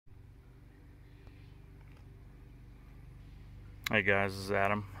Hey guys, this is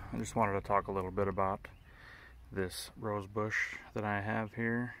Adam. I just wanted to talk a little bit about this rose bush that I have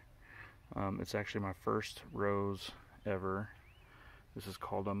here. It's actually my first rose ever. This is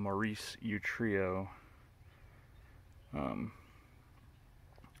called a Maurice Utrillo. I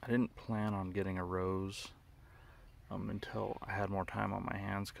didn't plan on getting a rose until I had more time on my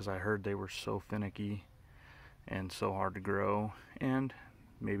hands, because I heard they were so finicky and so hard to grow, and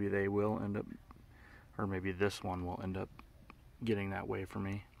maybe they will end up, or maybe this one will end up getting that way for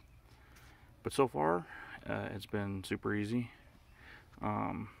me. But so far it's been super easy.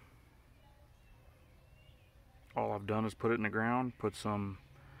 All I've done is put it in the ground, put some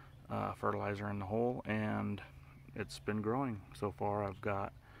fertilizer in the hole, and it's been growing. So far I've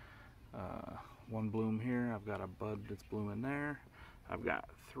got one bloom here, I've got a bud that's blooming there, I've got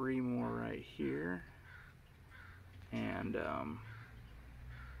 3 more right here, and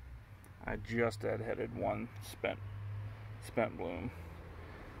I just deadheaded one spent bloom.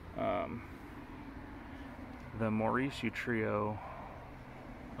 The Maurice Utrillo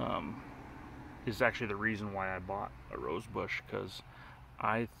is actually the reason why I bought a rose bush, because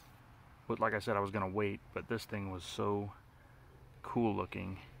like I said, I was gonna wait, but this thing was so cool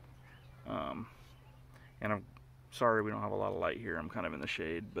looking. And I'm sorry we don't have a lot of light here, I'm kind of in the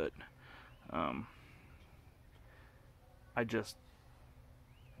shade, but I just,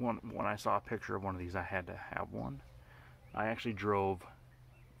 when I saw a picture of one of these, I had to have one. I actually drove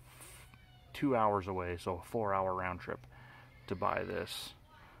 2 hours away, so a 4-hour round trip, to buy this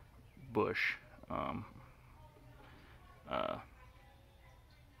bush.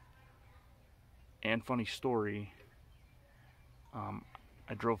 And funny story, I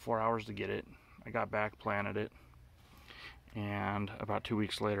drove 4 hours to get it. I got back, planted it, and about 2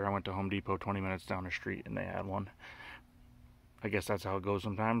 weeks later I went to Home Depot 20 minutes down the street and they had one. I guess that's how it goes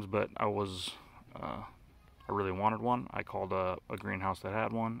sometimes, but I really wanted one. I called a greenhouse that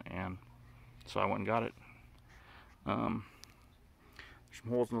had one, and so I went and got it. There's some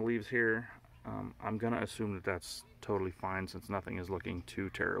holes in the leaves here. I'm gonna assume that that's totally fine, since nothing is looking too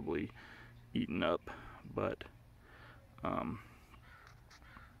terribly eaten up, but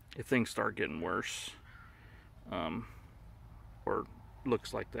if things start getting worse, or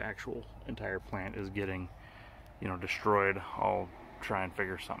looks like the actual entire plant is getting, destroyed, I'll try and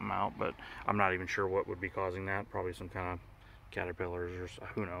figure something out. But I'm not even sure what would be causing that. Probably some kind of caterpillars, or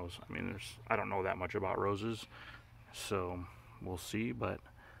who knows. I mean, I don't know that much about roses, so we'll see. But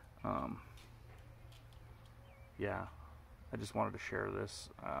yeah, I just wanted to share this.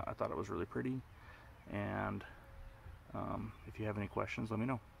 I thought it was really pretty, and if you have any questions, let me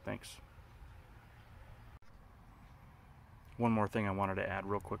know. Thanks. One more thing I wanted to add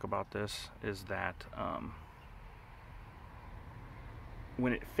real quick about this is that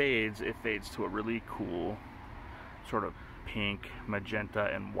when it fades to a really cool sort of pink,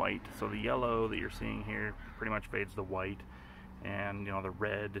 magenta, and white. So the yellow that you're seeing here pretty much fades to white, and the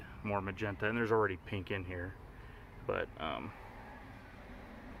red more magenta, and there's already pink in here. But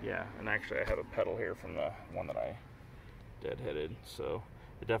yeah, and actually I have a petal here from the one that I deadheaded, so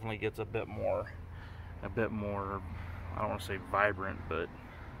it definitely gets a bit more, I don't want to say vibrant, but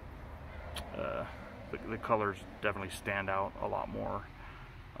the colors definitely stand out a lot more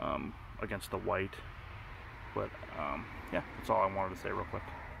against the white. But yeah, that's all I wanted to say real quick.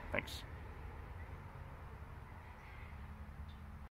 Thanks.